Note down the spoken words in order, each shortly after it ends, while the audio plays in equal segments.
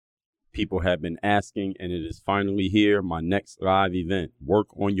People have been asking, and it is finally here. My next live event, Work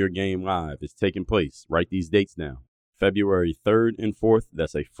on Your Game Live, is taking place. Write these dates down. February 3rd and 4th,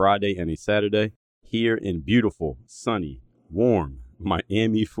 that's a Friday and a Saturday, here in beautiful, sunny, warm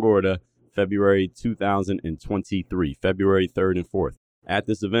Miami, Florida, February 2023, February 3rd and 4th. At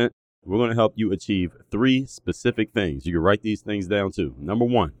this event, we're going to help you achieve 3 specific things. You can write these things down too. Number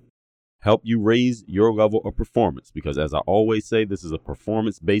 1, help you raise your level of performance, because as I always say, this is a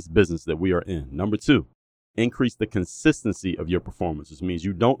performance-based business that we are in. Number 2, increase the consistency of your performance, which means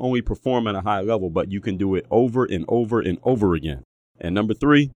you don't only perform at a high level, but you can do it over and over and over again. And number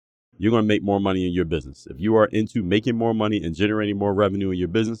 3, you're going to make more money in your business. If you are into making more money and generating more revenue in your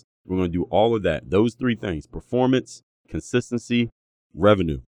business, we're going to do all of that. Those 3 things: performance, consistency,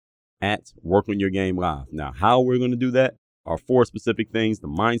 revenue, at Work on Your Game Live. Now, how we're going to do that are 4 specific things: the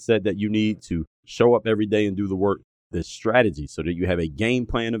mindset that you need to show up every day and do the work, the strategy so that you have a game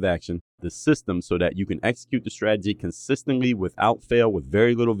plan of action, the system so that you can execute the strategy consistently without fail, with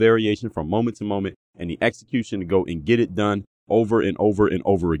very little variation from moment to moment, and the execution to go and get it done over and over and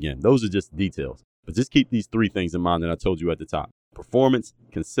over again. Those are just details. But just keep these 3 things in mind that I told you at the top: performance,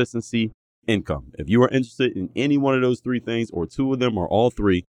 consistency, income. If you are interested in any one of those 3 things, or 2 of them, or all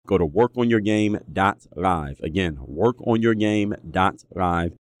 3, go to workonyourgame.live. Again,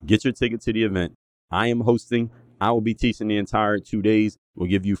 workonyourgame.live. Get your ticket to the event. I am hosting. I will be teaching the entire 2 days. We'll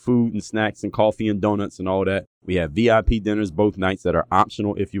give you food and snacks and coffee and donuts and all that. We have VIP dinners both nights that are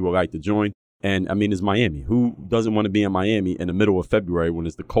optional if you would like to join. And I mean, it's Miami. Who doesn't want to be in Miami in the middle of February when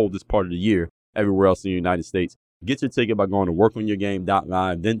it's the coldest part of the year everywhere else in the United States? Get your ticket by going to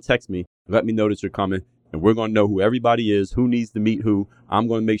workonyourgame.live. Then text me. Let me know that you're coming. And we're going to know who everybody is, who needs to meet who. I'm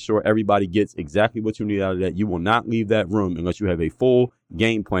going to make sure everybody gets exactly what you need out of that. You will not leave that room unless you have a full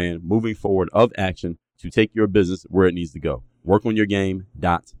game plan moving forward of action to take your business where it needs to go.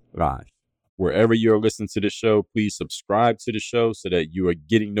 Workonyourgame.live. Wherever you're listening to this show, please subscribe to the show so that you are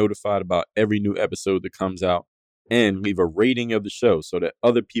getting notified about every new episode that comes out, and leave a rating of the show so that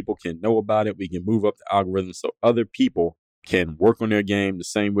other people can know about it. We can move up the algorithm so other people can work on their game the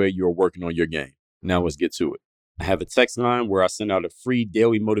same way you're working on your game. Now let's get to it. I have a text line where I send out a free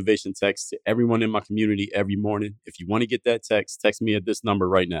daily motivation text to everyone in my community every morning. If you want to get that text me at this number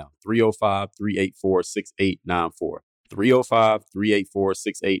right now: 305-384-6894.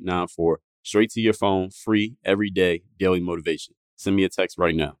 305-384-6894. Straight to your phone, free, every day, daily motivation. Send me a text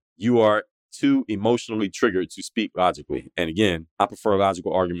right now. You are too emotionally triggered to speak logically. And again, I prefer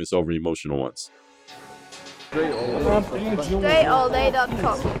logical arguments over emotional ones.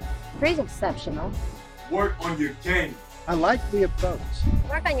 StrayAllDay.com. Pretty exceptional. Work on your game. I like the approach.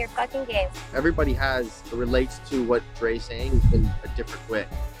 Work on your fucking game. Everybody relates to what Dre's saying in a different way.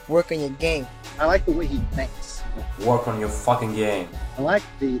 Work on your game. I like the way he thinks. Work on your fucking game. I like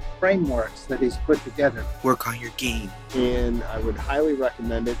the frameworks that he's put together. Work on your game. And I would highly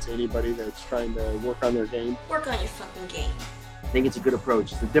recommend it to anybody that's trying to work on their game. Work on your fucking game. I think it's a good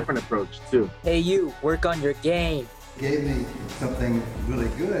approach. It's a different approach, too. Hey, you, work on your game. Gave me something really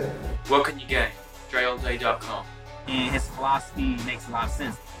good. Work on your game. StrayAllDay.com. And his philosophy makes a lot of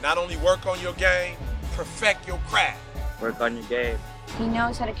sense. Not only work on your game, perfect your craft. Work on your game. He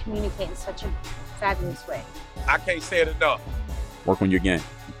knows how to communicate in such a fabulous way. I can't say it enough. Work on your game.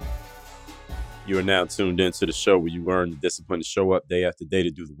 You are now tuned into the show where you learn the discipline to show up day after day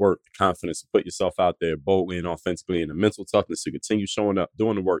to do the work, the confidence to put yourself out there boldly and authentically, and the mental toughness to continue showing up,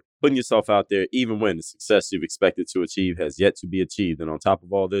 doing the work, putting yourself out there, even when the success you've expected to achieve has yet to be achieved. And on top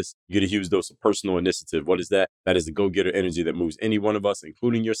of all this, you get a huge dose of personal initiative. What is that? That is the go-getter energy that moves any one of us,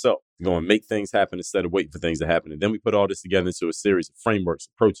 including yourself, to go and make things happen instead of waiting for things to happen. And then we put all this together into a series of frameworks,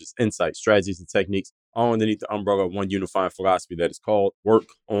 approaches, insights, strategies, and techniques, all underneath the umbrella of one unifying philosophy that is called Work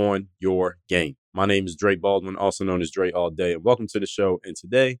on Your Game. My name is Dre Baldwin, also known as Dre All Day, and welcome to the show. And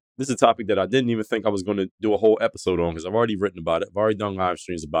today, this is a topic that I didn't even think I was going to do a whole episode on, because I've already written about it. I've already done live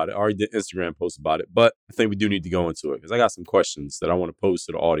streams about it. I already did Instagram posts about it. But I think we do need to go into it, because I got some questions that I want to pose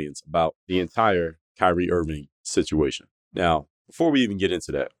to the audience about the entire Kyrie Irving situation. Now, before we even get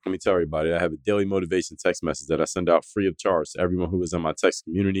into that, let me tell everybody I have a daily motivation text message that I send out free of charge to everyone who is in my text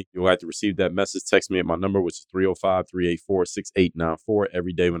community. If you would like to receive that message, text me at my number, which is 305-384-6894.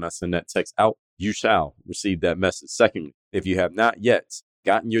 Every day when I send that text out, you shall receive that message. Secondly, if you have not yet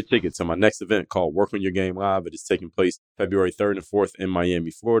gotten your ticket to my next event called Work on Your Game Live, it is taking place February 3rd and 4th in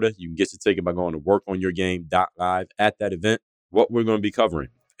Miami, Florida. You can get your ticket by going to workonyourgame.live. At that event, what we're going to be covering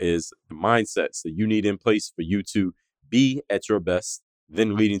is the mindsets that you need in place for you to be at your best,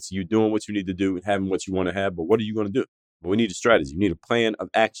 then leading to you doing what you need to do and having what you want to have. But what are you going to do? Well, we need a strategy. You need a plan of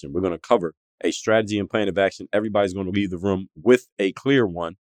action. We're going to cover a strategy and plan of action. Everybody's going to leave the room with a clear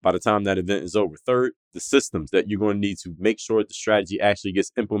one by the time that event is over. Third, the systems that you're going to need to make sure the strategy actually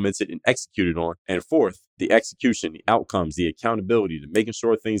gets implemented and executed on. And fourth, the execution, the outcomes, the accountability, the making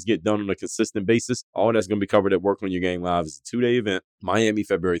sure things get done on a consistent basis. All that's going to be covered at Work on Your Game Live. It's a 2-day event, Miami,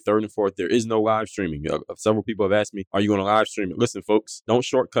 February 3rd and 4th. There is no live streaming. Several people have asked me, are you going to live stream it? Listen, folks, don't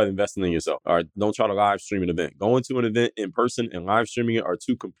shortcut investing in yourself. All right, don't try to live stream an event. Going to an event in person and live streaming it are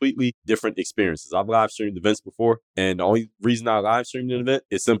two completely different experiences. I've live streamed events before, and the only reason I live streamed an event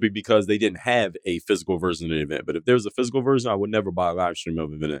is simply because they didn't have a physical version of the event. But if there's a physical version, I would never buy a live stream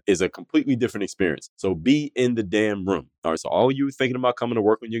of an event. It's a completely different experience. So be in the damn room. All right, so all you thinking about coming to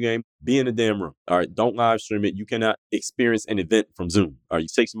work on your game, be in the damn room. All right, don't live stream it. You cannot experience an event from Zoom. All right, you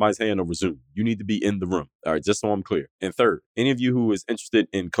take somebody's hand over Zoom. You need to be in the room. All right, just so I'm clear. And third, any of you who is interested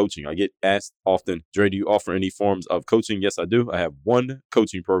in coaching, I get asked often, Dre, do you offer any forms of coaching? Yes, I do. I have one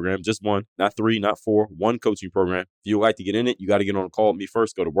coaching program, just one, not three, not four, one coaching program. If you would like to get in it, you got to get on a call with me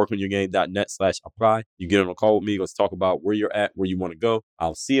first. Go to workonyourgame.net/apply. You get on a call with me. Let's talk about where you're at, where you want to go.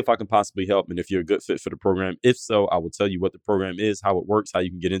 I'll see if I can possibly help and if you're a good fit for the program. If so, I will tell you what the program is, how it works, how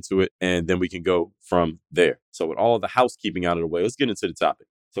you can get into it, and then we can go from there. So with all of the housekeeping out of the way, let's get into the topic.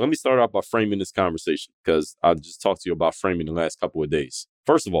 So let me start off by framing this conversation because I just talked to you about framing the last couple of days.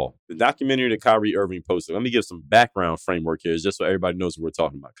 First of all, the documentary that Kyrie Irving posted, let me give some background framework here just so everybody knows what we're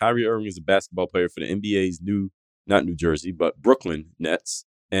talking about. Kyrie Irving is a basketball player for the NBA's not New Jersey, but Brooklyn Nets.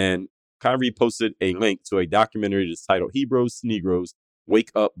 And Kyrie posted a link to a documentary that's titled Hebrews to Negroes,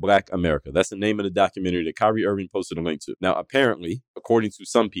 Wake Up Black America. That's the name of the documentary that Kyrie Irving posted a link to. Now, apparently, according to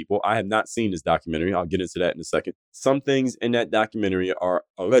some people, I have not seen this documentary. I'll get into that in a second. Some things in that documentary are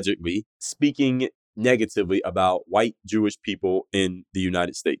allegedly speaking negatively about white Jewish people in the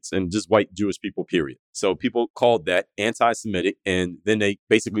United States and just white Jewish people, period. So people called that anti-Semitic, and then they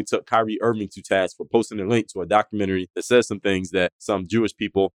basically took Kyrie Irving to task for posting a link to a documentary that says some things that some Jewish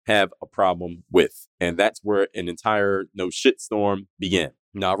people have a problem with. And that's where an entire shitstorm began.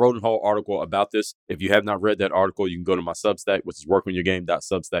 Now, I wrote a whole article about this. If you have not read that article, you can go to my Substack, which is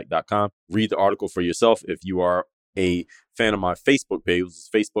workonyourgame.substack.com. Read the article for yourself. If you are a fan of my Facebook page, which is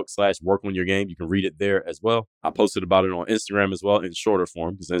Facebook.com/workonyourgame. You can read it there as well. I posted about it on Instagram as well in shorter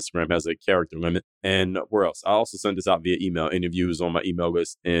form because Instagram has a character limit. And where else? I also sent this out via email. Any of you who's on my email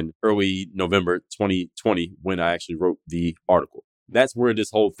list in early November 2020 when I actually wrote the article. That's where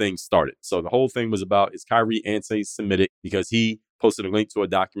this whole thing started. So the whole thing was about, is Kyrie anti-Semitic because he posted a link to a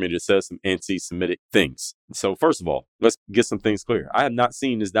documentary that says some anti-Semitic things. So first of all, let's get some things clear. I have not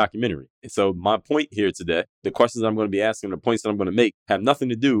seen this documentary. So my point here today, the questions I'm going to be asking, the points that I'm going to make have nothing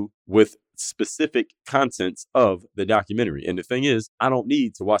to do with specific contents of the documentary. And the thing is, I don't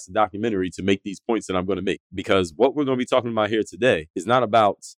need to watch the documentary to make these points that I'm going to make, because what we're going to be talking about here today is not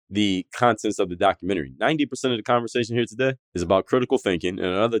about the contents of the documentary. 90% of the conversation here today is about critical thinking, and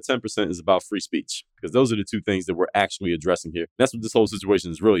another 10% is about free speech, because those are the two things that we're actually addressing here. That's what this whole situation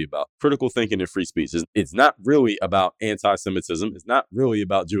is really about. Critical thinking and free speech. It's not really about anti-Semitism. It's not really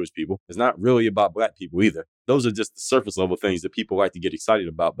about Jewish people. It's not really about black people either. Those are just the surface level things that people like to get excited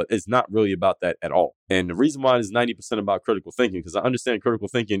about, but it's not really about that at all. And the reason why it's 90% about critical thinking, because I understand critical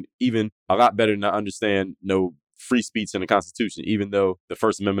thinking even a lot better than I understand free speech in the Constitution, even though the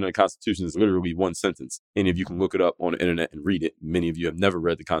First Amendment of the Constitution is literally one sentence. Any of you can look it up on the internet and read it. Many of you have never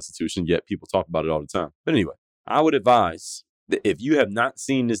read the Constitution, yet people talk about it all the time. But anyway, I would advise that if you have not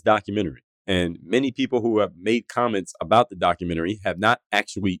seen this documentary, and many people who have made comments about the documentary have not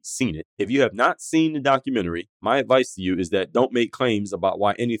actually seen it. If you have not seen the documentary, my advice to you is that don't make claims about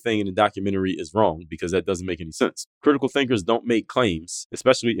why anything in the documentary is wrong, because that doesn't make any sense. Critical thinkers don't make claims,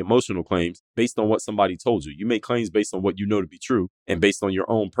 especially emotional claims, based on what somebody told you. You make claims based on what you know to be true and based on your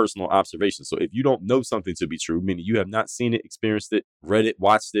own personal observations. So if you don't know something to be true, meaning you have not seen it, experienced it, read it,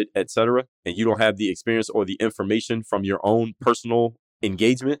 watched it, etc., and you don't have the experience or the information from your own personal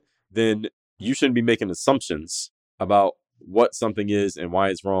engagement, then you shouldn't be making assumptions about what something is and why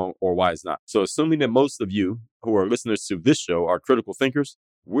it's wrong or why it's not. So assuming that most of you who are listeners to this show are critical thinkers,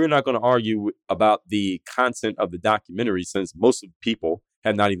 we're not going to argue about the content of the documentary, since most of the people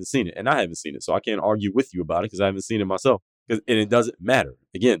have not even seen it. And I haven't seen it, so I can't argue with you about it because I haven't seen it myself. And it doesn't matter.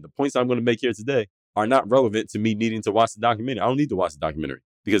 Again, the points I'm going to make here today are not relevant to me needing to watch the documentary. I don't need to watch the documentary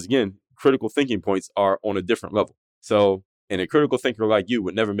because, again, critical thinking points are on a different level. So, and a critical thinker like you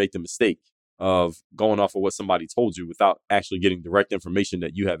would never make the mistake of going off of what somebody told you without actually getting direct information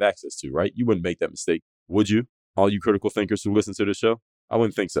that you have access to, right? You wouldn't make that mistake, would you? All you critical thinkers who listen to the show? I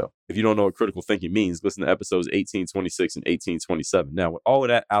wouldn't think so. If you don't know what critical thinking means, listen to episodes 1826 and 1827. Now, with all of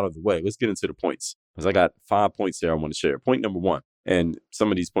that out of the way, let's get into the points, because I got 5 points here I want to share. Point number one, And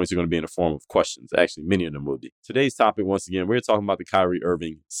some of these points are going to be in the form of questions. Actually, many of them will be. Today's topic, once again, we're talking about the Kyrie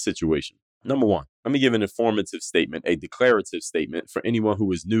Irving situation. Number one, let me give an informative statement, a declarative statement for anyone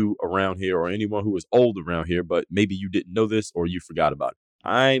who is new around here or anyone who is old around here, but maybe you didn't know this or you forgot about it.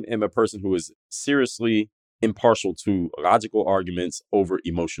 I am a person who is seriously impartial to logical arguments over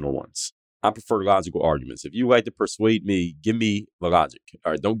emotional ones. I prefer logical arguments. If you like to persuade me, give me the logic.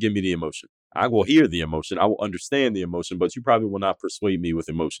 All right, don't give me the emotion. I will hear the emotion. I will understand the emotion, but you probably will not persuade me with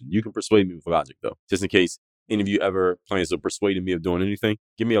emotion. You can persuade me with logic, though. Just in case any of you ever plans on persuading me of doing anything,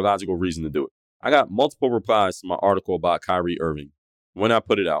 give me a logical reason to do it. I got multiple replies to my article about Kyrie Irving when I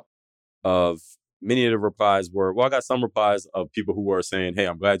put it out. Of many of the replies were, well, I got some replies of people who were saying, hey,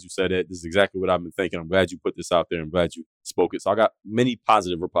 I'm glad you said it. This is exactly what I've been thinking. I'm glad you put this out there. I'm glad you spoke it. So I got many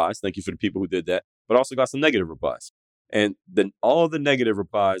positive replies. Thank you for the people who did that. But I also got some negative replies. And then all the negative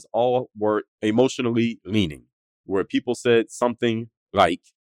replies all were emotionally leaning, where people said something like,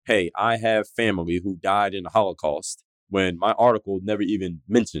 hey, I have family who died in the Holocaust, when my article never even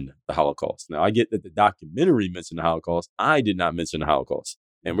mentioned the Holocaust. Now, I get that the documentary mentioned the Holocaust. I did not mention the Holocaust.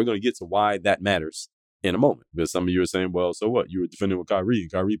 And we're going to get to why that matters in a moment. Because some of you are saying, well, so what? You were defending with Kyrie,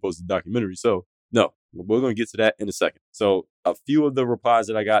 and Kyrie posted the documentary. So, no, we're going to get to that in a second. So a few of the replies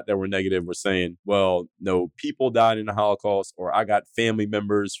that I got that were negative were saying, well, no, people died in the Holocaust, or I got family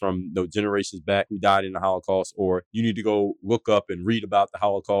members from generations back who died in the Holocaust, or you need to go look up and read about the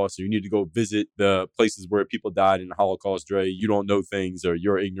Holocaust, or you need to go visit the places where people died in the Holocaust, Dre. You don't know things, or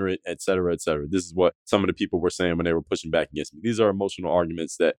you're ignorant, et cetera, et cetera. This is what some of the people were saying when they were pushing back against me. These are emotional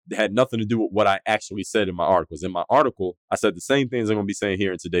arguments that had nothing to do with what I actually said in my articles. In my article, I said the same things I'm going to be saying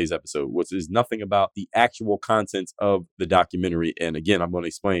here in today's episode, which is nothing about the actual contents of the documentary. And again, I'm going to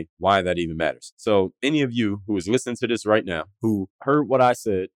explain why that even matters. So any of you who is listening to this right now, who heard what I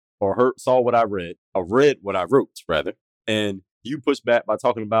said or saw what I read, or read what I wrote rather, and you push back by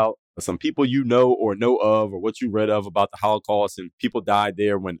talking about some people you know or know of, or what you read of about the Holocaust and people died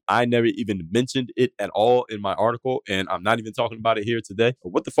there when I never even mentioned it at all in my article, and I'm not even talking about it here today.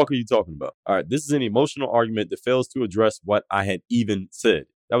 What the fuck are you talking about? All right, this is an emotional argument that fails to address what I had even said.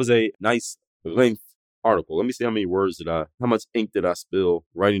 That was a nice length article. Let me see how many words how much ink did I spill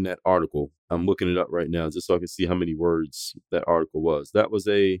writing that article? I'm looking it up right now just so I can see how many words that article was. That was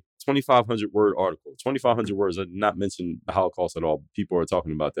a 2,500 word article. 2,500 words. I did not mention the Holocaust at all. People are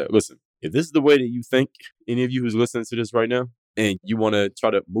talking about that. Listen, if this is the way that you think, any of you who's listening to this right now, and you want to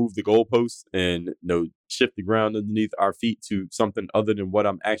try to move the goalposts and shift the ground underneath our feet to something other than what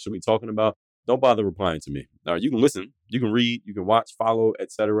I'm actually talking about, don't bother replying to me. All right, you can listen, you can read, you can watch, follow,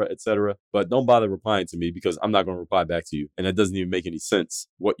 etc., but don't bother replying to me, because I'm not going to reply back to you. And that doesn't even make any sense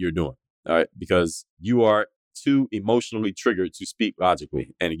what you're doing. All right, because you are too emotionally triggered to speak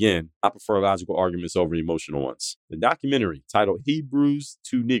logically. And again, I prefer logical arguments over emotional ones. The documentary, titled Hebrews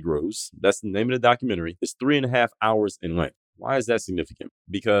to Negroes, that's the name of the documentary, is 3.5 hours in length. Why is that significant?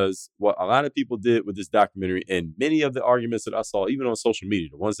 Because what a lot of people did with this documentary, and many of the arguments that I saw, even on social media,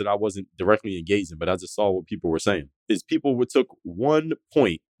 the ones that I wasn't directly engaged in, but I just saw what people were saying, is people took one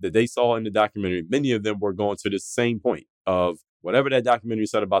point that they saw in the documentary. Many of them were going to the same point of whatever that documentary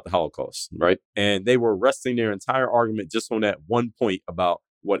said about the Holocaust, right? And they were resting their entire argument just on that one point about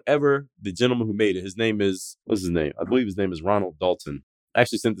whatever the gentleman who made it. His name is, what's his name? I believe his name is Ronald Dalton. I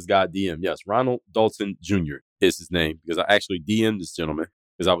actually sent this guy a DM. Yes, Ronald Dalton Jr. is his name, because I actually DM'd this gentleman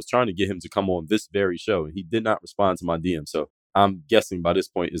because I was trying to get him to come on this very show, and he did not respond to my DM. So I'm guessing by this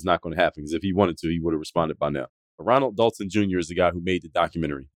point it's not going to happen, because if he wanted to, he would have responded by now. But Ronald Dalton Jr. is the guy who made the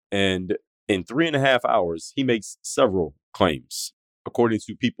documentary. And in 3.5 hours, he makes several claims, according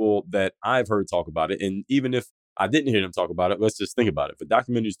to people that I've heard talk about it. And even if I didn't hear them talk about it, let's just think about it. If a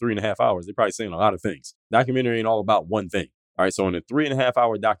documentary is 3.5 hours, they're probably saying a lot of things. Documentary ain't all about one thing. All right, so in a 3.5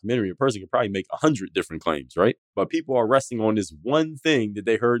 hour documentary, a person could probably make 100 different claims, right? But people are resting on this one thing that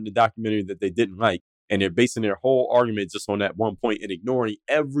they heard in the documentary that they didn't like, and they're basing their whole argument just on that one point and ignoring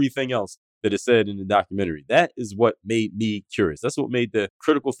everything else that is said in the documentary. That is what made me curious. That's what made the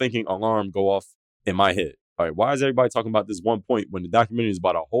critical thinking alarm go off in my head. All right, why is everybody talking about this one point when the documentary is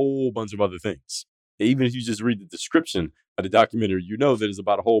about a whole bunch of other things? Even if you just read the description of the documentary, you know that it's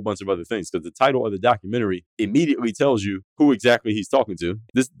about a whole bunch of other things, because the title of the documentary immediately tells you who exactly he's talking to.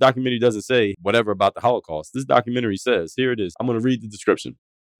 This documentary doesn't say whatever about the Holocaust. This documentary says, here it is. I'm going to read the description.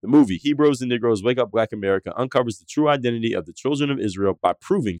 The movie, Hebrews and Negroes Wake Up Black America, uncovers the true identity of the children of Israel by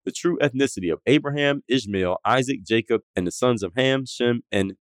proving the true ethnicity of Abraham, Ishmael, Isaac, Jacob, and the sons of Ham, Shem,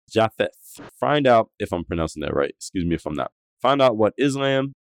 and Japheth. Find out if I'm pronouncing that right. Excuse me if I'm not. Find out what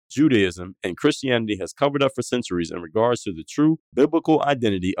Islam, Judaism, and Christianity has covered up for centuries in regards to the true biblical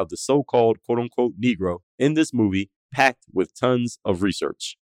identity of the so-called quote-unquote Negro in this movie, packed with tons of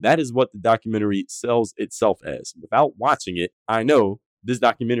research. That is what the documentary sells itself as. Without watching it, I know this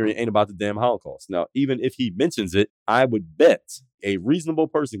documentary ain't about the damn Holocaust. Now, even if he mentions it, I would bet a reasonable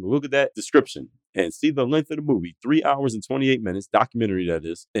person can look at that description and see the length of the movie, 3 hours and 28 minutes, documentary that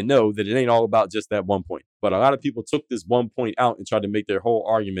is, and know that it ain't all about just that one point. But a lot of people took this one point out and tried to make their whole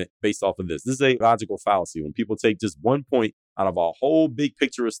argument based off of this. This is a logical fallacy. When people take just one point out of a whole big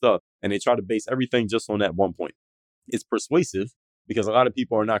picture of stuff and they try to base everything just on that one point. It's persuasive because a lot of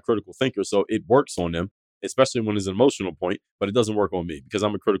people are not critical thinkers, so it works on them, especially when it's an emotional point, but it doesn't work on me because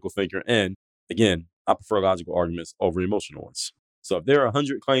I'm a critical thinker. And again, I prefer logical arguments over emotional ones. So if there are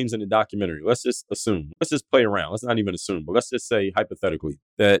 100 claims in the documentary, let's just play around. Let's not even assume, but let's just say hypothetically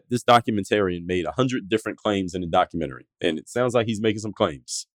that this documentarian made 100 different claims in the documentary. And it sounds like he's making some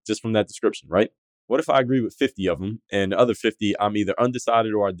claims just from that description, right? What if I agree with 50 of them and the other 50, I'm either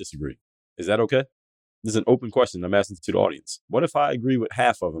undecided or I disagree? Is that okay? This is an open question I'm asking to the audience. What if I agree with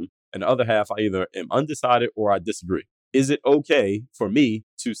half of them and the other half I either am undecided or I disagree? Is it okay for me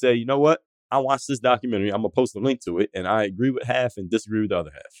to say, you know what? I watched this documentary, I'm going to post a link to it, and I agree with half and disagree with the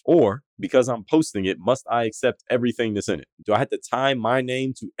other half? Or, because I'm posting it, must I accept everything that's in it? Do I have to tie my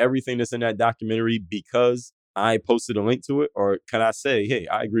name to everything that's in that documentary because I posted a link to it? Or can I say, hey,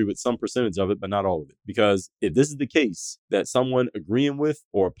 I agree with some percentage of it, but not all of it? Because if this is the case, that someone agreeing with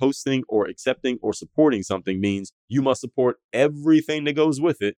or posting or accepting or supporting something means you must support everything that goes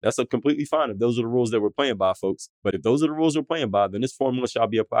with it, that's completely fine if those are the rules that we're playing by, folks. But if those are the rules we're playing by, then this formula shall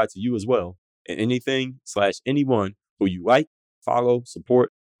be applied to you as well. And anything/anyone who you like, follow,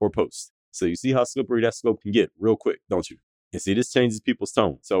 support, or post. So you see how slippery that slope can get real quick, don't you? And see, this changes people's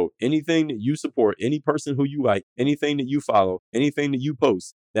tone. So anything that you support, any person who you like, anything that you follow, anything that you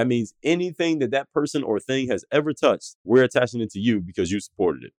post, that means anything that that person or thing has ever touched, we're attaching it to you because you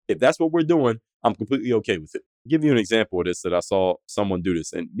supported it. If that's what we're doing, I'm completely okay with it. I'll give you an example of this that I saw someone do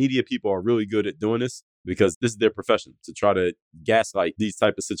this. And media people are really good at doing this because this is their profession, to try to gaslight these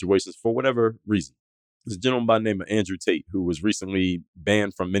type of situations for whatever reason. There's a gentleman by the name of Andrew Tate who was recently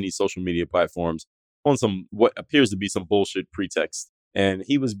banned from many social media platforms on some what appears to be some bullshit pretext. And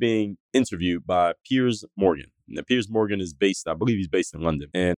he was being interviewed by Piers Morgan. Now, Piers Morgan is I believe he's based in London.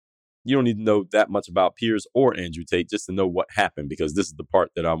 And you don't need to know that much about Piers or Andrew Tate just to know what happened, because this is the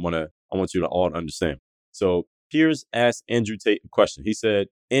part that I want you to all understand. So Piers asked Andrew Tate a question. He said,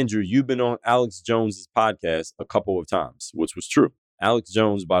 Andrew, you've been on Alex Jones's podcast a couple of times, which was true. Alex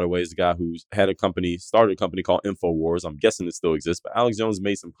Jones, by the way, is the guy who's started a company called InfoWars. I'm guessing it still exists, but Alex Jones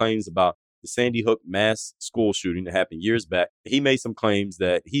made some claims about the Sandy Hook mass school shooting that happened years back. He made some claims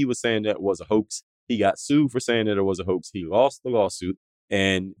that he was saying that was a hoax. He got sued for saying that it was a hoax. He lost the lawsuit.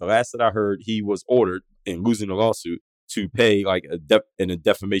 And the last that I heard, he was ordered in losing the lawsuit to pay like a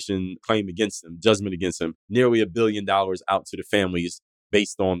defamation claim against him, judgment against him, nearly $1 billion out to the families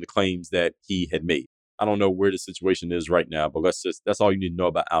based on the claims that he had made. I don't know where the situation is right now, but that's all you need to know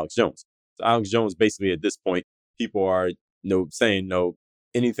about Alex Jones. So Alex Jones, basically at this point, people are saying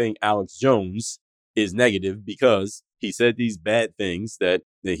anything Alex Jones is negative because he said these bad things that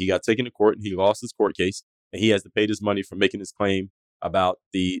he got taken to court and he lost his court case and he has to pay this money for making his claim about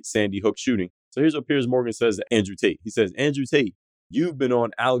the Sandy Hook shooting. So here's what Piers Morgan says to Andrew Tate. He says, Andrew Tate, you've been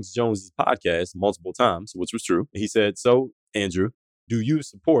on Alex Jones's podcast multiple times, which was true. He said, so Andrew, do you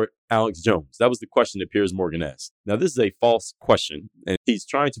support Alex Jones? That was the question that Piers Morgan asked. Now, this is a false question, and he's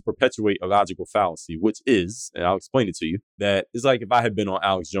trying to perpetuate a logical fallacy, which is, and I'll explain it to you, that it's like if I had been on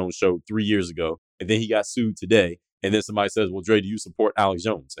Alex Jones' show 3 years ago, and then he got sued today, and then somebody says, well, Dre, do you support Alex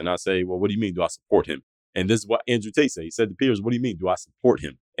Jones? And I say, well, what do you mean, do I support him? And this is what Andrew Tate said. He said to Piers, what do you mean, do I support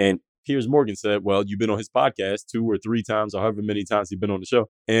him? And Piers Morgan said, well, you've been on his podcast 2 or 3 times, or however many times he's been on the show.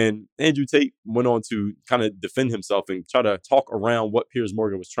 And Andrew Tate went on to kind of defend himself and try to talk around what Piers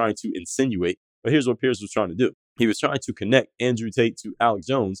Morgan was trying to insinuate. But here's what Piers was trying to do. He was trying to connect Andrew Tate to Alex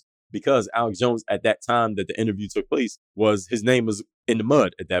Jones because Alex Jones, at that time that the interview took place, his name was in the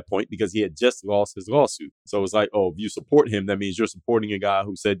mud at that point because he had just lost his lawsuit. So it's like, oh, if you support him, that means you're supporting a guy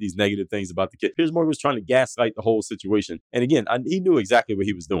who said these negative things about the kid. Piers Morgan was trying to gaslight the whole situation. And again, he knew exactly what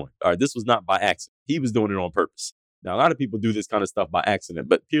he was doing. All right, this was not by accident. He was doing it on purpose. Now, a lot of people do this kind of stuff by accident,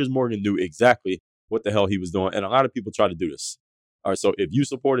 but Piers Morgan knew exactly what the hell he was doing. And a lot of people try to do this. All right, so if you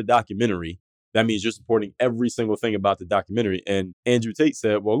support a documentary, that means you're supporting every single thing about the documentary. And Andrew Tate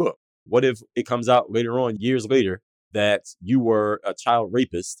said, well, look, what if it comes out later on, years later, that you were a child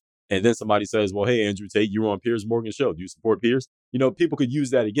rapist, and then somebody says, well, hey, Andrew Tate, you were on Piers Morgan's show. Do you support Piers? People could use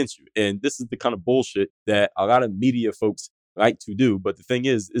that against you. And this is the kind of bullshit that a lot of media folks like to do. But the thing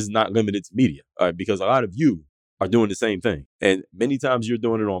is not limited to media, because a lot of you are doing the same thing. And many times you're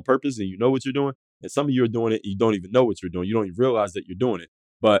doing it on purpose and you know what you're doing. And some of you are doing it, you don't even know what you're doing. You don't even realize that you're doing it.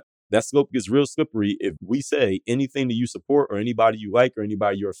 But that slope gets real slippery if we say anything that you support or anybody you like or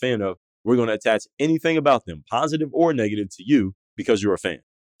anybody you're a fan of, we're going to attach anything about them, positive or negative, to you because you're a fan.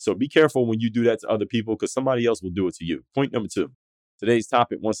 So be careful when you do that to other people because somebody else will do it to you. Point number 2. Today's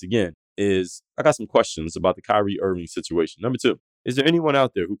topic, once again, is I got some questions about the Kyrie Irving situation. Number 2, is there anyone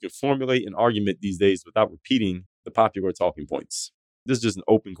out there who can formulate an argument these days without repeating the popular talking points? This is just an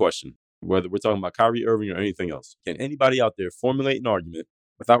open question, whether we're talking about Kyrie Irving or anything else. Can anybody out there formulate an argument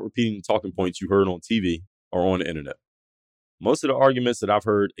without repeating the talking points you heard on TV or on the internet? Most of the arguments that I've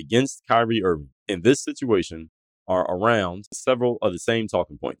heard against Kyrie Irving in this situation are around several of the same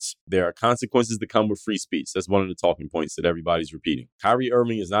talking points. There are consequences that come with free speech. That's one of the talking points that everybody's repeating. Kyrie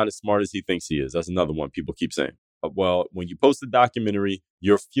Irving is not as smart as he thinks he is. That's another one people keep saying. Well, when you post a documentary,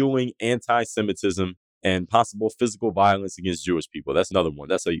 you're fueling anti-Semitism and possible physical violence against Jewish people. That's another one.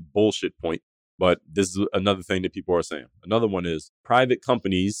 That's a bullshit point. But this is another thing that people are saying. Another one is private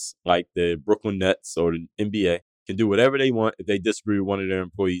companies like the Brooklyn Nets or the NBA can do whatever they want if they disagree with one of their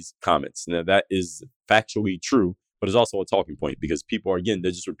employees' comments. Now, that is factually true, but it's also a talking point because people are, again,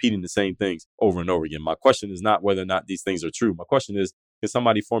 they're just repeating the same things over and over again. My question is not whether or not these things are true. My question is, can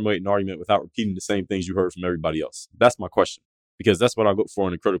somebody formulate an argument without repeating the same things you heard from everybody else? That's my question, because that's what I look for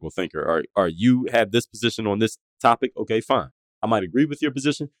in a critical thinker. Are you have this position on this topic? Okay, fine. I might agree with your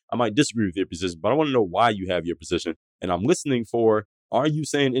position. I might disagree with your position, but I want to know why you have your position. And I'm listening for, are you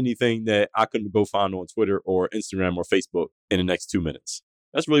saying anything that I couldn't go find on Twitter or Instagram or Facebook in the next 2 minutes?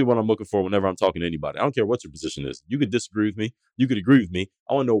 That's really what I'm looking for whenever I'm talking to anybody. I don't care what your position is. You could disagree with me. You could agree with me.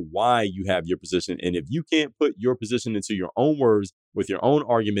 I want to know why you have your position. And if you can't put your position into your own words with your own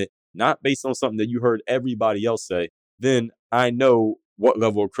argument, not based on something that you heard everybody else say, then I know what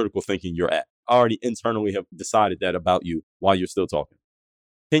level of critical thinking you're at. I already internally have decided that about you while you're still talking.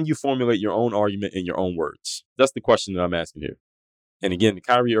 Can you formulate your own argument in your own words? That's the question that I'm asking here. And again, the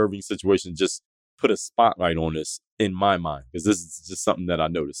Kyrie Irving situation just put a spotlight on this in my mind, because this is just something that I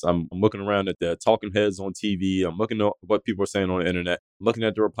noticed. I'm looking around at the talking heads on TV. I'm looking at what people are saying on the internet. I'm looking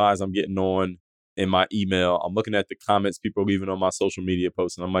at the replies I'm getting on in my email. I'm looking at the comments people are leaving on my social media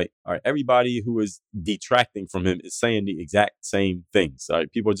posts. And I'm like, all right, everybody who is detracting from him is saying the exact same things. All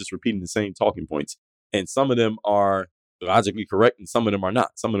right, people are just repeating the same talking points. And some of them are logically correct and some of them are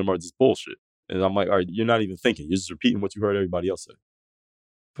not. Some of them are just bullshit. And I'm like, all right, you're not even thinking. You're just repeating what you heard everybody else say.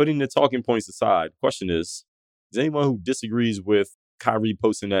 Putting the talking points aside, question is anyone who disagrees with Kyrie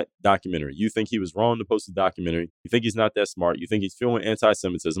posting that documentary, you think he was wrong to post the documentary? You think he's not that smart? You think he's feeling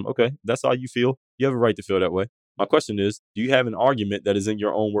anti-Semitism? Okay, that's how you feel. You have a right to feel that way. My question is, do you have an argument that is in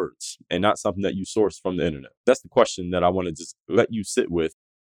your own words and not something that you sourced from the internet? That's the question that I want to just let you sit with,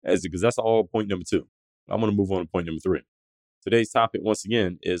 because that's all point number 2. I'm going to move on to point number 3. Today's topic, once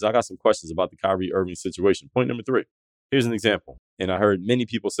again, is I got some questions about the Kyrie Irving situation. Point number 3. Here's an example. And I heard many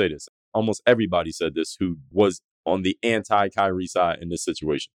people say this. Almost everybody said this who was on the anti-Kyrie side in this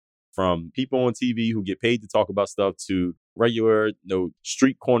situation. From people on TV who get paid to talk about stuff to regular,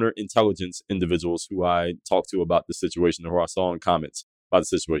 street corner intelligence individuals who I talked to about the situation or who I saw in comments about the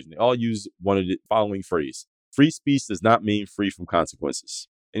situation. They all use one of the following phrase. Free speech does not mean free from consequences.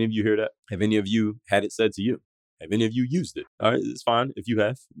 Any of you hear that? Have any of you had it said to you? Have any of you used it? All right, it's fine if you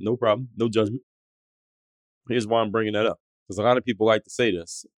have. No problem. No judgment. Here's why I'm bringing that up. Because a lot of people like to say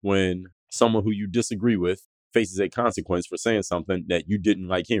this when someone who you disagree with faces a consequence for saying something that you didn't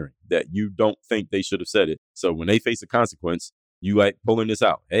like hearing, that you don't think they should have said it. So when they face a consequence, you like pulling this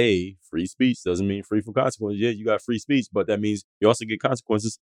out. Hey, free speech doesn't mean free from consequences. Yeah, you got free speech, but that means you also get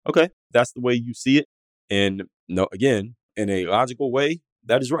consequences. Okay, that's the way you see it. And no, again, in a logical way,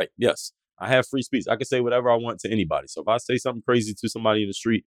 that is right. Yes, I have free speech. I can say whatever I want to anybody. So if I say something crazy to somebody in the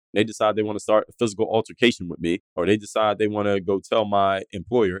street, they decide they want to start a physical altercation with me, or they decide they want to go tell my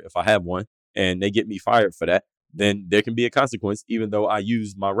employer, if I have one, and they get me fired for that, then there can be a consequence, even though I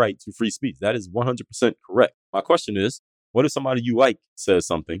use my right to free speech. That is 100% correct. My question is, what if somebody you like says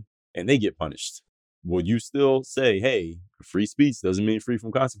something and they get punished? Will you still say, hey, free speech doesn't mean free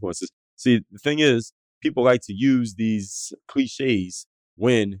from consequences? See, the thing is, people like to use these cliches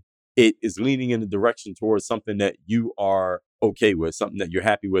when it is leaning in the direction towards something that you are okay with, something that you're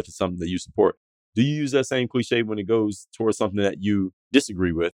happy with, and something that you support. Do you use that same cliche when it goes towards something that you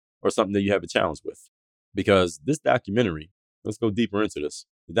disagree with or something that you have a challenge with? Because this documentary, let's go deeper into this.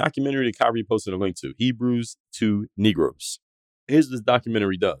 The documentary that Kyrie posted a link to, Hebrews to Negroes. Here's what this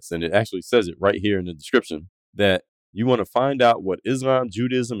documentary does, and it actually says it right here in the description, that you want to find out what Islam,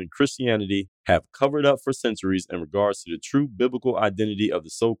 Judaism, and Christianity have covered up for centuries in regards to the true biblical identity of the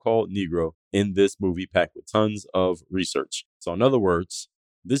so-called Negro in this movie packed with tons of research. So in other words,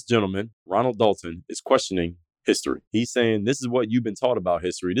 This gentleman, Ronald Dalton, is questioning history. He's saying, this is what you've been taught about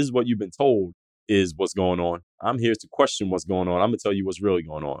history. This is what you've been told is what's going on. I'm here to question what's going on. I'm going to tell you what's really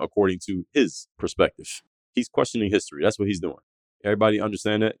going on according to his perspective. He's questioning history. That's what he's doing. Everybody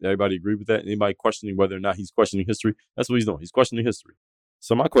understand that? Everybody agree with that? Anybody questioning whether or not he's questioning history? That's what he's doing. He's questioning history.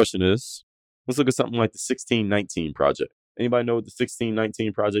 So my question is, let's look at something like the 1619 Project. Anybody know what the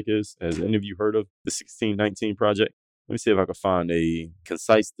 1619 Project is? Has any of you heard of the 1619 Project? Let me see if I can find a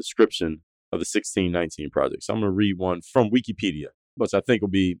concise description of the 1619 Project. So I'm going to read one from Wikipedia, which I think will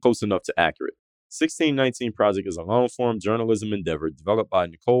be close enough to accurate. 1619 Project is a long-form journalism endeavor developed by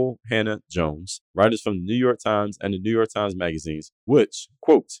Nicole Hannah Jones, writers from the New York Times and the New York Times magazines, which,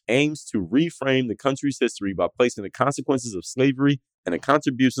 quote, aims to reframe the country's history by placing the consequences of slavery and the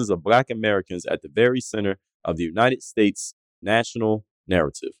contributions of Black Americans at the very center of the United States national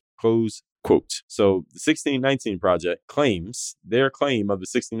narrative, close quote. So the 1619 Project claims, their claim of the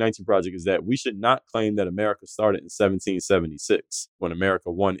 1619 Project is that we should not claim that America started in 1776 when America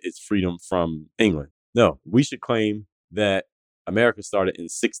won its freedom from England. No, we should claim that America started in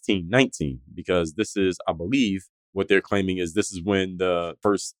 1619 because this is, I believe, what they're claiming is this is when the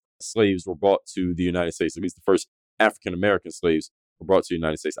first slaves were brought to the United States, at least the first African-American slaves were brought to the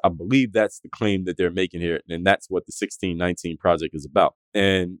United States. I believe that's the claim that they're making here, and that's what the 1619 Project is about.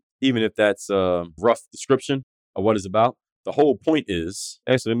 And even if that's a rough description of what it's about, the whole point is,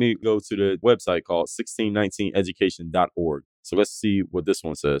 actually, let me go to the website called 1619education.org. So let's see what this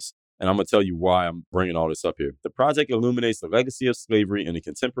one says. And I'm going to tell you why I'm bringing all this up here. The project illuminates the legacy of slavery in the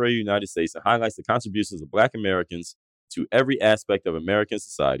contemporary United States and highlights the contributions of Black Americans to every aspect of American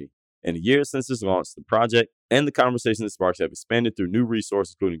society. In the years since its launch, the project and the conversation it sparks have expanded through new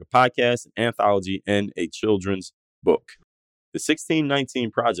resources, including a podcast, an anthology, and a children's book. The 1619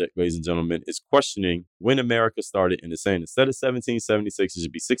 Project, ladies and gentlemen, is questioning when America started and is saying instead of 1776, it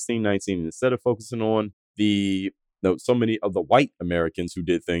should be 1619. And instead of focusing on so many of the white Americans who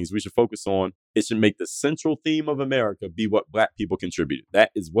did things, we should focus on, it should make the central theme of America be what Black people contributed.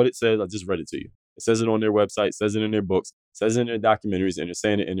 That is what it says. I just read it to you. It says it on their website, says it in their books, says it in their documentaries, and they're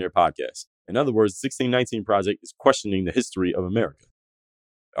saying it in their podcasts. In other words, the 1619 Project is questioning the history of America.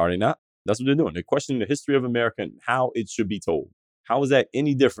 Are they not? That's what they're doing. They're questioning the history of America and how it should be told. How is that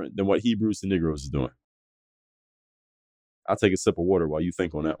any different than what Hebrews to Negroes is doing? I'll take a sip of water while you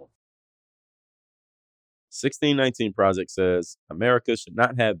think on that one. 1619 Project says America should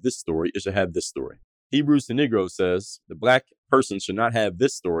not have this story. It should have this story. Hebrews to Negroes says the Black person should not have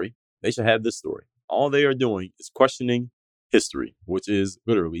this story. They should have this story. All they are doing is questioning history, which is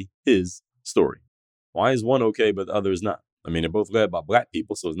literally his story. Why is one okay, but the other is not? I mean, they're both led by Black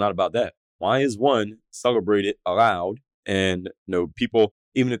people, so it's not about that. Why is one celebrated, allowed, and people,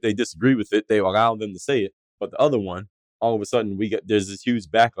 even if they disagree with it, they allow them to say it, but the other one, all of a sudden, there's this huge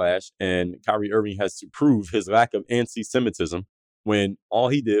backlash, and Kyrie Irving has to prove his lack of anti-Semitism when all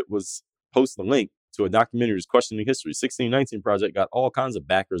he did was post a link to a documentary that's questioning history. 1619 Project got all kinds of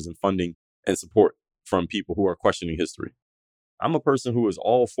backers and funding and support from people who are questioning history. I'm a person who is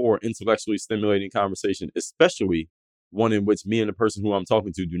all for intellectually stimulating conversation, especially one in which me and the person who I'm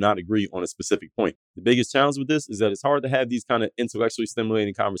talking to do not agree on a specific point. The biggest challenge with this is that it's hard to have these kind of intellectually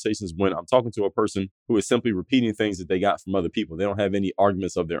stimulating conversations when I'm talking to a person who is simply repeating things that they got from other people. They don't have any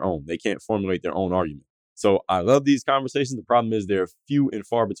arguments of their own. They can't formulate their own argument. So I love these conversations. The problem is they're few and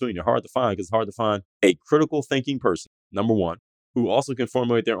far between. They're hard to find because it's hard to find a critical thinking person, number one, who also can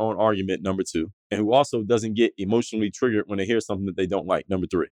formulate their own argument, number two, and who also doesn't get emotionally triggered when they hear something that they don't like, number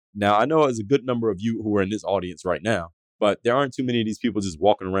three. Now, I know there's a good number of you who are in this audience right now, but there aren't too many of these people just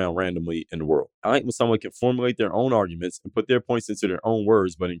walking around randomly in the world. I like when someone can formulate their own arguments and put their points into their own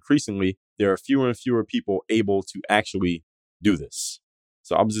words, but increasingly, there are fewer and fewer people able to actually do this.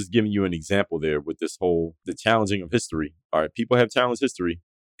 So I'm just giving you an example there with this the challenging of history. All right, people have challenged history,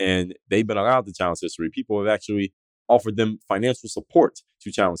 and they've been allowed to challenge history. People have actually offered them financial support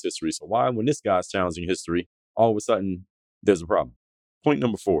to challenge history. So why, when this guy's challenging history, all of a sudden, there's a problem? Point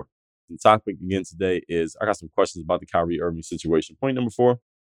number 4. The topic again today is, I got some questions about the Kyrie Irving situation. Point number 4,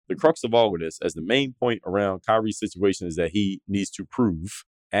 the crux of all of this, as the main point around Kyrie's situation is that he needs to prove,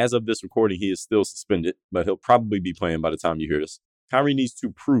 as of this recording, he is still suspended, but he'll probably be playing by the time you hear this. Kyrie needs to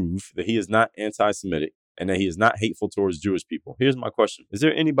prove that he is not anti-Semitic and that he is not hateful towards Jewish people. Here's my question. Is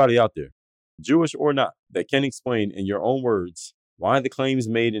there anybody out there, Jewish or not, that can explain in your own words why the claims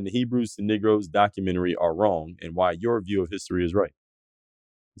made in the Hebrews to Negroes documentary are wrong and why your view of history is right?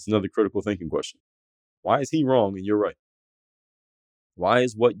 It's another critical thinking question. Why is he wrong and you're right? Why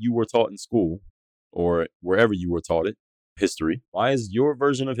is what you were taught in school or wherever you were taught it, history, why is your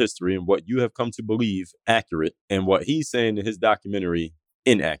version of history and what you have come to believe accurate and what he's saying in his documentary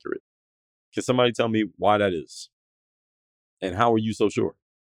inaccurate. Can somebody tell me why that is? And how are you so sure?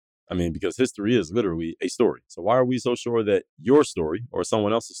 I mean, because history is literally a story. So why are we so sure that your story or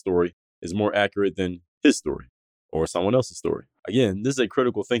someone else's story is more accurate than his story or someone else's story? Again, this is a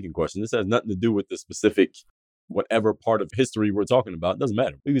critical thinking question. This has nothing to do with the specific whatever part of history we're talking about. It doesn't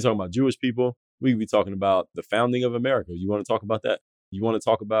matter. We can be talking about Jewish people. We can be talking about the founding of America. You want to talk about that? You want to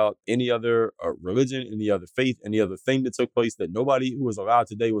talk about any other religion, any other faith, any other thing that took place that nobody who is alive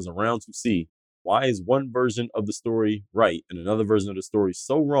today was around to see? Why is one version of the story right and another version of the story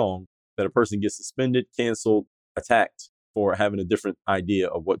so wrong that a person gets suspended, canceled, attacked for having a different idea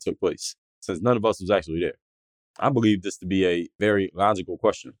of what took place, since none of us was actually there? I believe this to be a very logical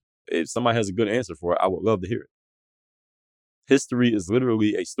question. If somebody has a good answer for it, I would love to hear it. History is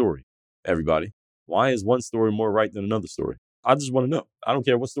literally a story, everybody. Why is one story more right than another story? I just want to know. I don't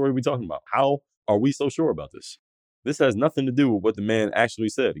care what story we're talking about. How are we so sure about this? This has nothing to do with what the man actually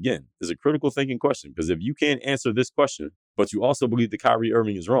said. Again, it's a critical thinking question, because if you can't answer this question, but you also believe that Kyrie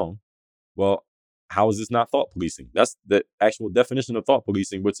Irving is wrong, well, how is this not thought policing? That's the actual definition of thought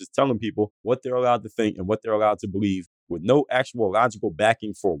policing, which is telling people what they're allowed to think and what they're allowed to believe with no actual logical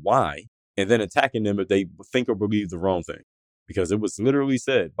backing for why, and then attacking them if they think or believe the wrong thing. Because it was literally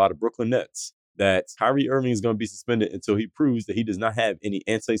said by the Brooklyn Nets that Kyrie Irving is going to be suspended until he proves that he does not have any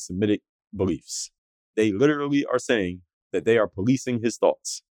anti-Semitic beliefs. They literally are saying that they are policing his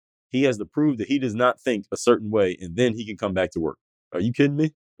thoughts. He has to prove that he does not think a certain way, and then he can come back to work. Are you kidding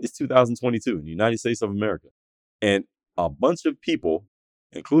me? It's 2022 in the United States of America. And a bunch of people,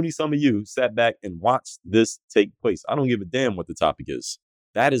 including some of you, sat back and watched this take place. I don't give a damn what the topic is.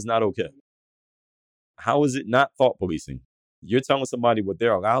 That is not okay. How is it not thought policing? You're telling somebody what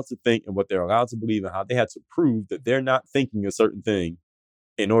they're allowed to think and what they're allowed to believe, and how they had to prove that they're not thinking a certain thing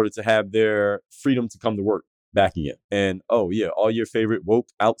in order to have their freedom to come to work backing it. And, oh yeah, all your favorite woke,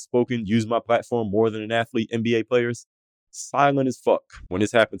 outspoken, use my platform more than an athlete NBA players, silent as fuck when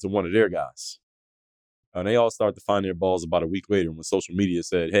this happened to one of their guys. And they all start to find their balls about a week later when social media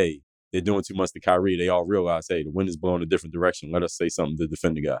said, hey, they're doing too much to Kyrie. They all realized, hey, the wind is blowing a different direction. Let us say something to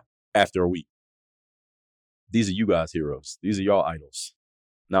defend the guy after a week. These are you guys' heroes. These are y'all idols,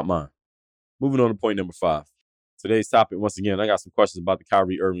 not mine. Moving on to point number 5. Today's topic, once again, I got some questions about the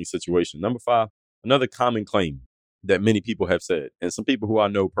Kyrie Irving situation. Number 5, another common claim that many people have said, and some people who I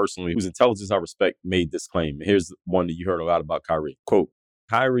know personally, whose intelligence I respect, made this claim. Here's one that you heard a lot about Kyrie. Quote,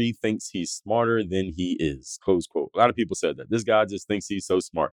 Kyrie thinks he's smarter than he is. Close quote. A lot of people said that. This guy just thinks he's so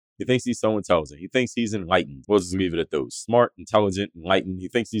smart. He thinks he's so intelligent. He thinks he's enlightened. We'll just leave it at those. Smart, intelligent, enlightened. He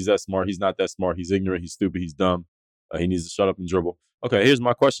thinks he's that smart. He's not that smart. He's ignorant. He's stupid. He's dumb. He needs to shut up and dribble. Okay, here's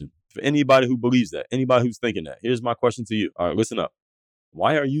my question. For anybody who believes that, anybody who's thinking that, here's my question to you. All right, listen up.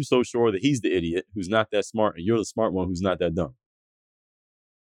 Why are you so sure that he's the idiot who's not that smart and you're the smart one who's not that dumb?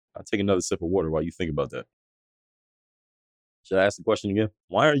 I'll take another sip of water while you think about that. Should I ask the question again?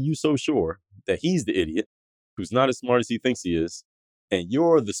 Why are you so sure that he's the idiot who's not as smart as he thinks he is and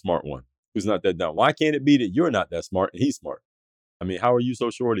you're the smart one who's not that dumb? Why can't it be that you're not that smart and he's smart? I mean, how are you so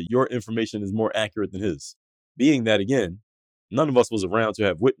sure that your information is more accurate than his? Being that, again, none of us was around to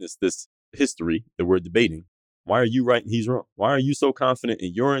have witnessed this history that we're debating. Why are you right and he's wrong? Why are you so confident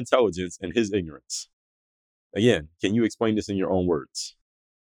in your intelligence and his ignorance? Again, can you explain this in your own words?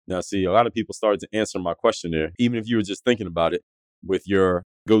 Now, see, a lot of people started to answer my question there, even if you were just thinking about it with your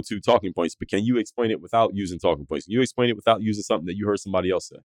go-to talking points. But can you explain it without using talking points? Can you explain it without using something that you heard somebody else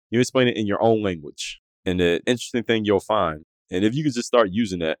say? You explain it in your own language. And the interesting thing you'll find, and if you could just start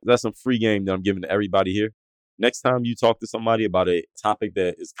using that, that's some free game that I'm giving to everybody here. Next time you talk to somebody about a topic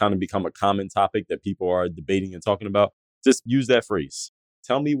that has kind of become a common topic that people are debating and talking about, just use that phrase.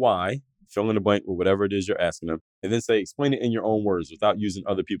 Tell me why, fill in the blank with whatever it is you're asking them, and then say, explain it in your own words without using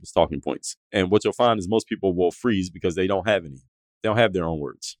other people's talking points. And what you'll find is most people will freeze because they don't have any. They don't have their own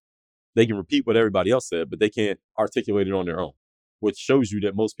words. They can repeat what everybody else said, but they can't articulate it on their own, which shows you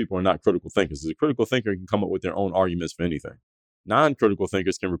that most people are not critical thinkers. A critical thinker can come up with their own arguments for anything. Non-critical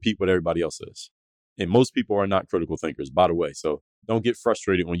thinkers can repeat what everybody else says. And most people are not critical thinkers, by the way. So don't get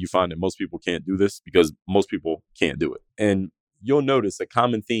frustrated when you find that most people can't do this, because most people can't do it. And you'll notice a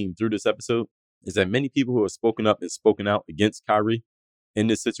common theme through this episode is that many people who have spoken up and spoken out against Kyrie in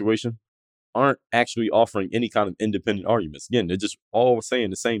this situation aren't actually offering any kind of independent arguments. Again, they're just all saying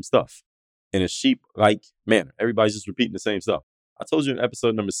the same stuff in a sheep-like manner. Everybody's just repeating the same stuff. I told you in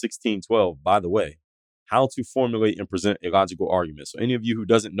episode number 1612, by the way, how to formulate and present a logical argument. So any of you who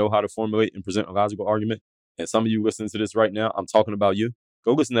doesn't know how to formulate and present a logical argument, and some of you listening to this right now, I'm talking about you,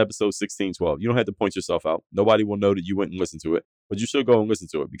 go listen to episode 1612. You don't have to point yourself out. Nobody will know that you went and listened to it. but you should go and listen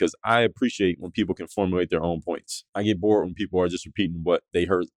to it because I appreciate when people can formulate their own points. I get bored when people are just repeating what they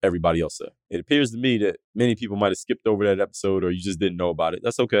heard everybody else say. It appears to me that many people might have skipped over that episode or you just didn't know about it.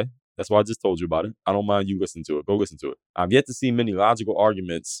 That's okay. That's why I just told you about it. I don't mind you listening to it. Go listen to it. I've yet to see many logical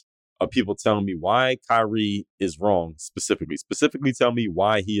arguments of people telling me why Kyrie is wrong specifically. Specifically tell me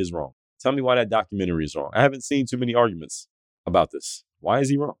why he is wrong. Tell me why that documentary is wrong. I haven't seen too many arguments about this. Why is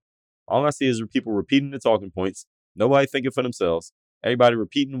he wrong? All I see is people repeating the talking points. Nobody thinking for themselves. Everybody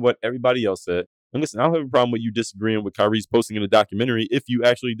repeating what everybody else said. And listen, I don't have a problem with you disagreeing with Kyrie's posting in the documentary if you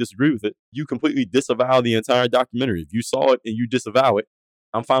actually disagree with it. You completely disavow the entire documentary. If you saw it and you disavow it,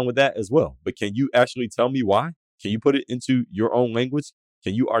 I'm fine with that as well. But can you actually tell me why? Can you put it into your own language?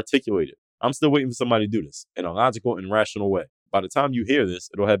 Can you articulate it? I'm still waiting for somebody to do this in a logical and rational way. By the time you hear this,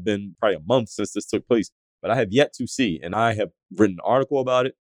 it'll have been probably a month since this took place. But I have yet to see, and I have written an article about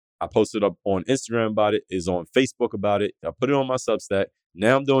it. I posted up on Instagram about it, is on Facebook about it. I put it on my Substack.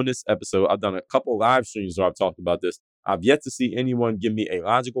 Now I'm doing this episode. I've done a couple live streams where I've talked about this. I've yet to see anyone give me a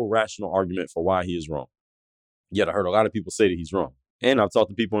logical, rational argument for why he is wrong. Yet I heard a lot of people say that he's wrong. And I've talked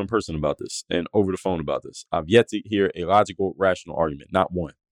to people in person about this and over the phone about this. I've yet to hear a logical, rational argument, not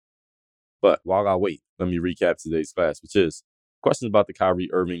one. But while I wait, let me recap today's class, which is questions about the Kyrie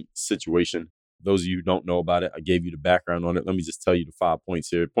Irving situation. Those of you who don't know about it, I gave you the background on it. Let me just tell you the 5 points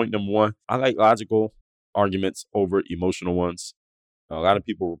here. Point number 1, I like logical arguments over emotional ones. A lot of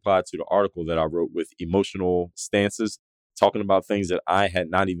people replied to the article that I wrote with emotional stances, talking about things that I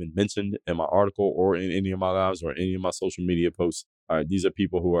had not even mentioned in my article or in any of my lives or any of my social media posts. All right, these are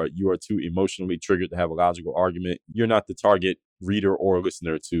people you are too emotionally triggered to have a logical argument. You're not the target reader or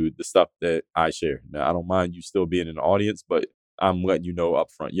listener to the stuff that I share. Now, I don't mind you still being in the audience, but I'm letting you know up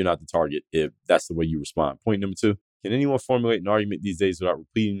front, you're not the target if that's the way you respond. Point number 2, can anyone formulate an argument these days without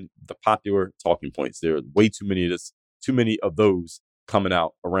repeating the popular talking points? There are way too many of those coming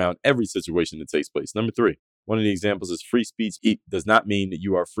out around every situation that takes place. Number 3, one of the examples is free speech does not mean that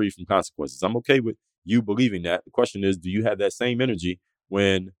you are free from consequences. I'm okay with you believing that. The question is, do you have that same energy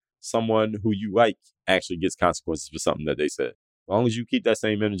when someone who you like actually gets consequences for something that they said? As long as you keep that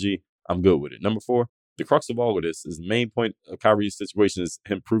same energy, I'm good with it. Number 4, the crux of all of this is the main point of Kyrie's situation is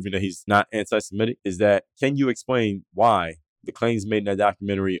him proving that he's not anti-Semitic, is that can you explain why the claims made in that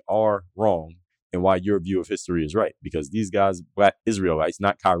documentary are wrong and why your view of history is right? Because these guys, Black Israelites,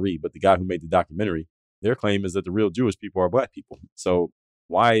 not Kyrie, but the guy who made the documentary, their claim is that the real Jewish people are Black people. So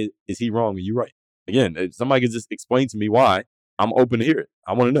why is he wrong and you right? Again, if somebody could just explain to me why, I'm open to hear it.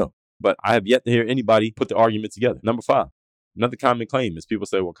 I want to know. But I have yet to hear anybody put the argument together. Number 5, another common claim is people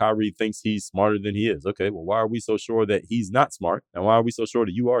say, well, Kyrie thinks he's smarter than he is. Okay, well, why are we so sure that he's not smart? And why are we so sure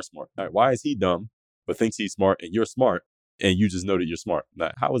that you are smart? All right, why is he dumb but thinks he's smart and you're smart and you just know that you're smart?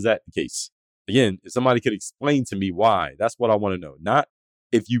 Now, how is that the case? Again, if somebody could explain to me why, that's what I want to know. Not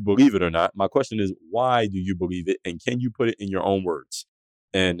if you believe it or not. My question is, why do you believe it? And can you put it in your own words?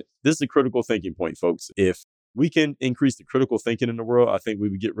 And this is a critical thinking point, folks. If we can increase the critical thinking in the world, I think we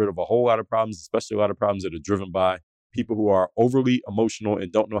would get rid of a whole lot of problems, especially a lot of problems that are driven by people who are overly emotional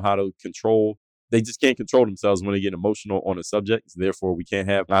and don't know how to control. They just can't control themselves when they get emotional on a subject. Therefore, we can't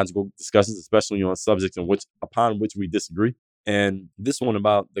have logical discussions, especially on subjects upon which we disagree. And this one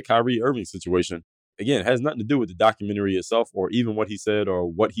about the Kyrie Irving situation, again, has nothing to do with the documentary itself or even what he said or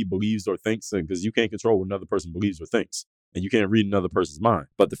what he believes or thinks, because you can't control what another person believes or thinks. And you can't read another person's mind.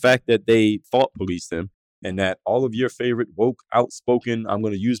 But the fact that they thought policed him and that all of your favorite woke, outspoken, I'm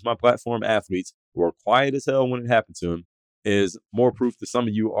going to use my platform athletes were quiet as hell when it happened to him is more proof that some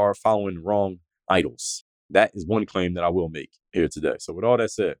of you are following wrong idols. That is one claim that I will make here today. So with all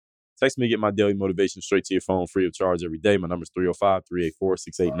that said, text me to get my daily motivation straight to your phone free of charge every day. My number is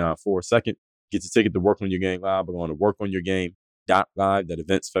 305-384-6894. Second, get your ticket to Work on Your Game Live. We're going to workonyourgame.live. That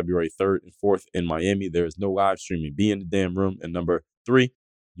event's February 3rd and 4th in Miami. There is no live streaming. Be in the damn room. And number 3,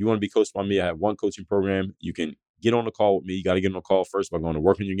 you want to be coached by me. I have one coaching program. You can get on the call with me. You got to get on the call first by going to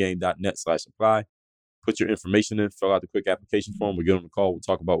workonyourgame.net/apply. Put your information in, fill out the quick application form. We'll get on the call. We'll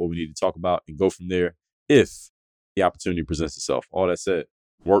talk about what we need to talk about and go from there if the opportunity presents itself. All that said,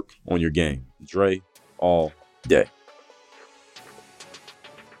 work on your game. Dre all day.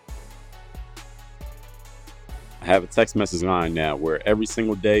 I have a text message line now where every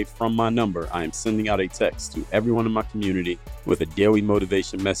single day from my number, I am sending out a text to everyone in my community with a daily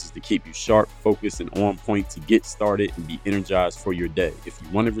motivation message to keep you sharp, focused, and on point to get started and be energized for your day. If you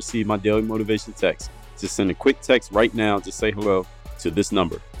want to receive my daily motivation text, just send a quick text right now to say hello to this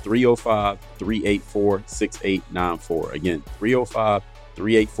number, 305-384-6894. Again,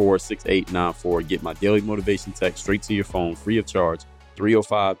 305-384-6894. Get my daily motivation text straight to your phone, free of charge,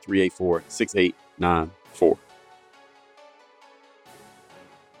 305-384-6894.